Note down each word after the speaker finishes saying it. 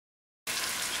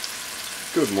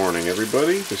Good morning,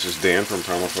 everybody. This is Dan from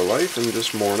Paleo for Life, and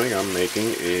this morning I'm making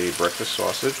a breakfast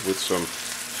sausage with some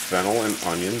fennel and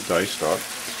onion diced up,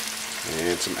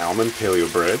 and some almond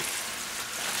paleo bread.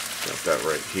 Got that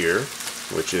right here,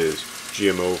 which is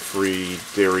GMO-free,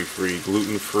 dairy-free,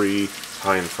 gluten-free,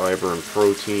 high in fiber and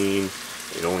protein.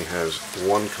 It only has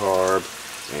one carb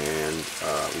and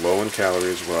low in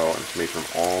calories as well. And it's made from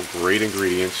all great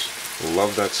ingredients.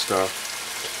 Love that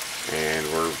stuff. And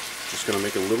we're just going to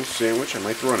make a little sandwich. I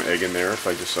might throw an egg in there if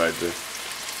I decide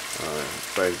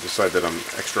that I'm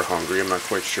extra hungry. I'm not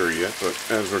quite sure yet, but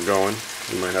as we're going,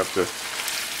 we might have to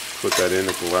put that in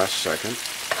at the last second.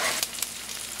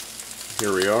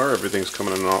 Here we are. Everything's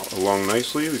coming along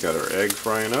nicely. We got our egg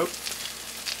frying up.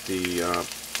 The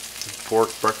pork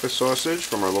breakfast sausage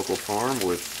from our local farm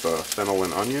with fennel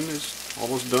and onion is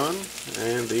almost done,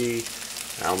 and the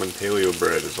almond paleo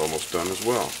bread is almost done as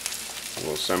well.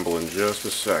 We'll assemble in just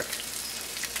a sec.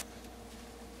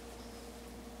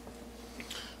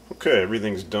 Okay,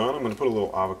 everything's done. I'm going to put a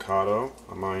little avocado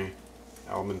on my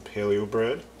almond paleo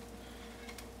bread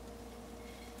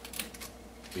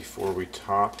before we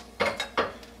top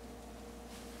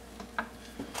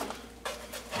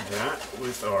that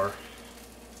with our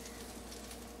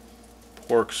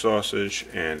pork sausage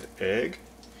and egg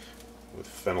with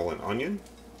fennel and onion.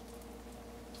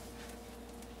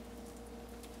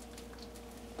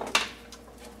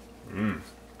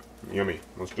 Yummy.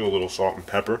 Let's do a little salt and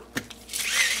pepper.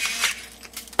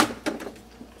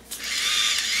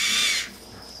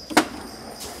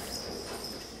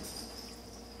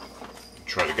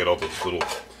 Try to get all those little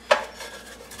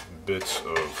bits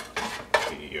of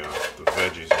the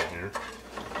veggies in here.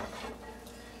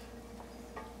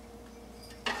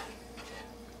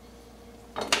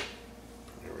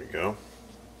 There we go.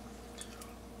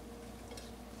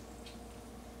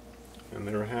 And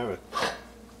there we have it.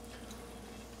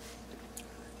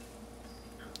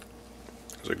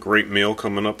 There's a great meal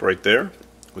coming up right there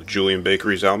with Julian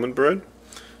Bakery's almond bread,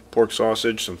 pork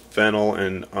sausage, some fennel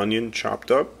and onion chopped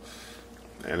up,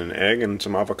 and an egg and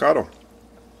some avocado.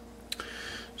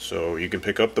 So you can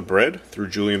pick up the bread through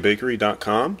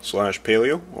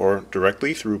julianbakery.com/paleo or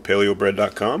directly through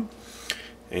paleobread.com.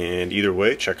 And either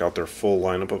way, check out their full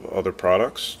lineup of other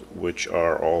products, which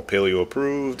are all paleo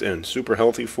approved and super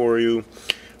healthy for you,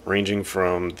 ranging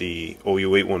from the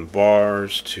OU81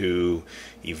 bars to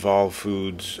Evolve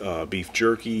Foods beef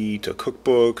jerky to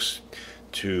cookbooks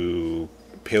to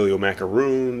paleo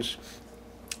macaroons.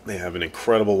 They have an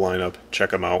incredible lineup. Check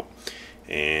them out,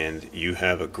 and you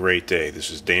have a great day.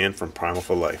 This is Dan from Paleo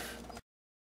for Life.